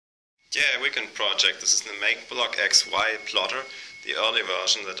Yeah, we can project. This is the Makeblock XY plotter, the early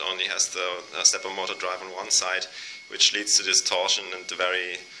version that only has the stepper motor drive on one side, which leads to distortion and the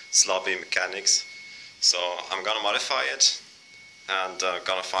very sloppy mechanics. So I'm gonna modify it and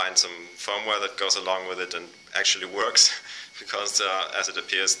gonna find some firmware that goes along with it and actually works, because as it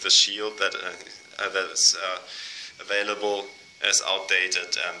appears, the shield that is available is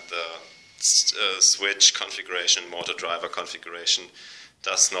outdated, and the switch configuration, motor driver configuration,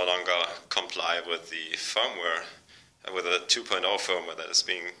 does no longer comply with the firmware, with the 2.0 firmware that is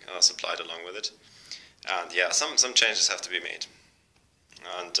being supplied along with it. And yeah, some changes have to be made.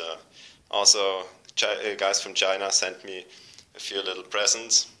 And also, guys from China sent me a few little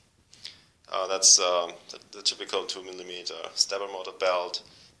presents. That's the typical 2mm stepper motor belt,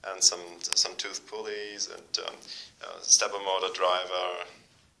 and some tooth pulleys, and stepper motor driver,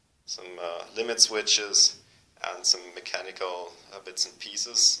 some limit switches, and some mechanical bits and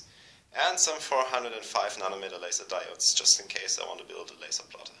pieces, and some 405 nanometer laser diodes, just in case I want to build a laser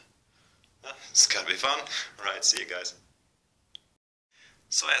plotter. It's gonna be fun. Alright, see you guys.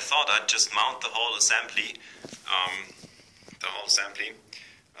 So I thought I'd just mount the whole assembly,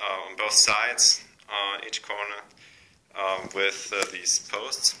 on both sides, each corner, with these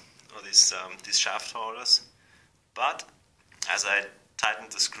posts, or these shaft holders. But as I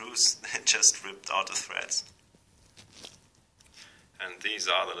tightened the screws, it just ripped out the threads. And these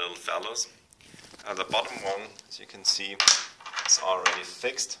are the little fellows. The bottom one, as you can see, is already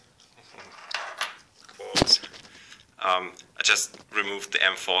fixed. Quotes. I just removed the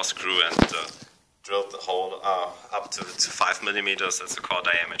M4 screw and drilled the hole up to 5mm. That's the core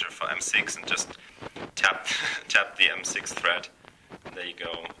diameter for M6, and just tapped the M6 thread. And there you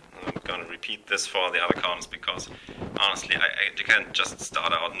go. I'm gonna repeat this for the other corners, because honestly, I can't just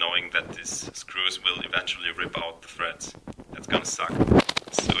start out knowing that these screws will eventually rip out the threads. That's gonna suck.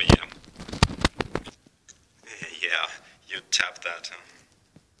 So yeah. Yeah, you tap that.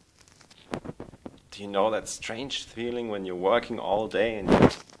 Do you know that strange feeling when you're working all day and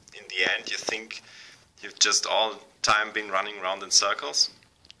in the end you think you've just all the time been running around in circles?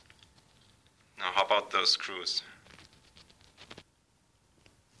 Now how about those screws?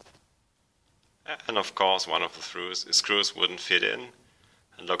 And of course one of the screws wouldn't fit in.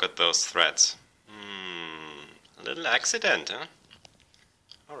 And look at those threads. A little accident, huh?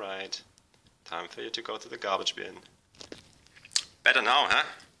 Alright, time for you to go to the garbage bin. Better now, huh?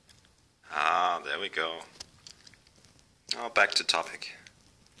 Ah, there we go. Now back to topic.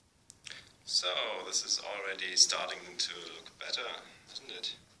 So, this is already starting to look better, isn't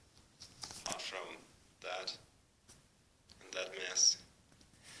it? Apart from that and that mess.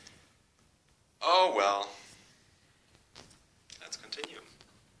 Oh well. Let's continue.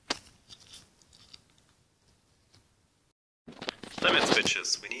 Limit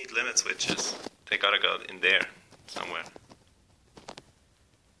switches. We need limit switches. They gotta go in there somewhere.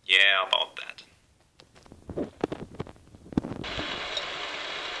 Yeah, about that.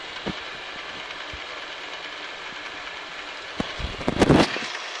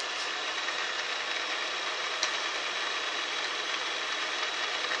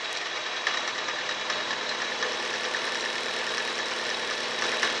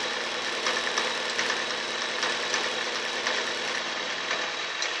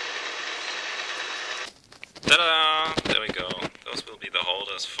 Ta-da! There we go. Those will be the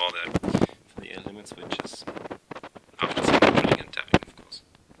holders for the limit switches. After some drilling and tapping, of course.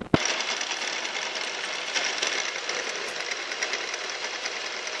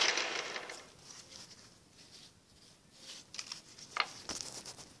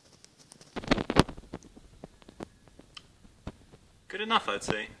 Good enough, I'd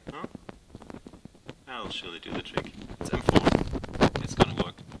say, huh? That'll surely do the trick. It's M4. It's gonna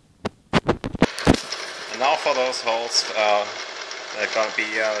work. And now for those holes, they're gonna be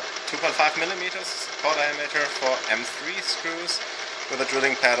 2.5mm core diameter for M3 screws, with a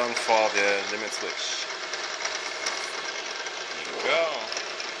drilling pattern for the limit switch. Here we go.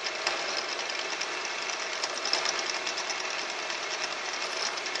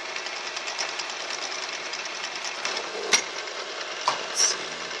 Let's see.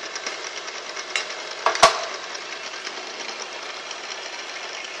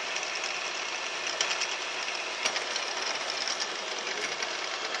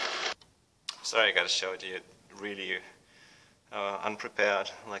 Sorry, I gotta show it to you really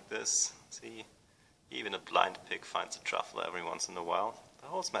unprepared like this. See, even a blind pig finds a truffle every once in a while. The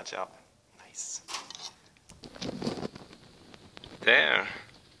holes match up. Nice. There,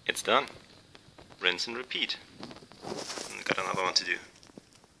 it's done. Rinse and repeat. And got another one to do.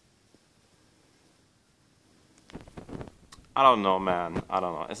 I don't know, man. I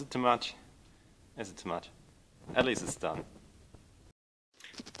don't know. Is it too much? Is it too much? At least it's done.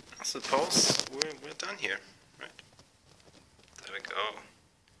 I suppose we're done here, right? There we go.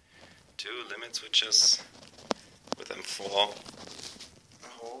 2 limit switches with them 4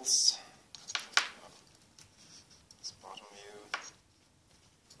 holes. This bottom view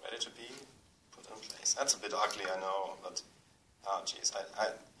ready to be put in place. That's a bit ugly, I know, but oh jeez,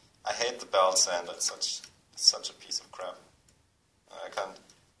 I hate the belt sander. It's such a piece of crap. I can't.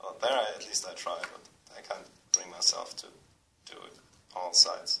 Well, there at least I tried, but I can't bring myself to do it all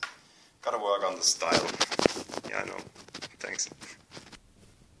sides. Gotta work on the style. Yeah, I know. Thanks.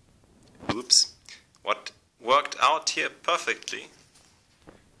 Oops. What worked out here perfectly.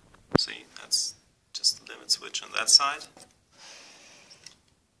 See, that's just the limit switch on that side.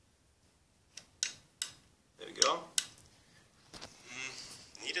 There we go.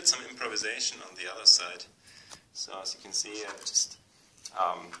 Needed some improvisation on the other side. So as you can see, I just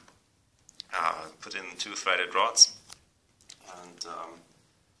put in 2 threaded rods, and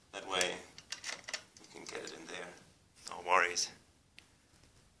that way you can get it in there. No worries.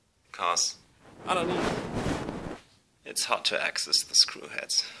 Because I don't know. It's hard to access the screw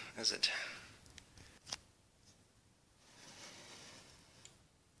heads, is it?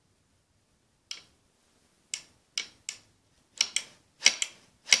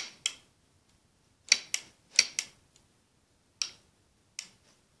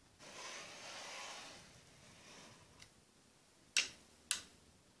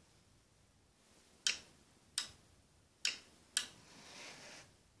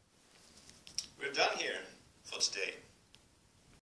 We're done here.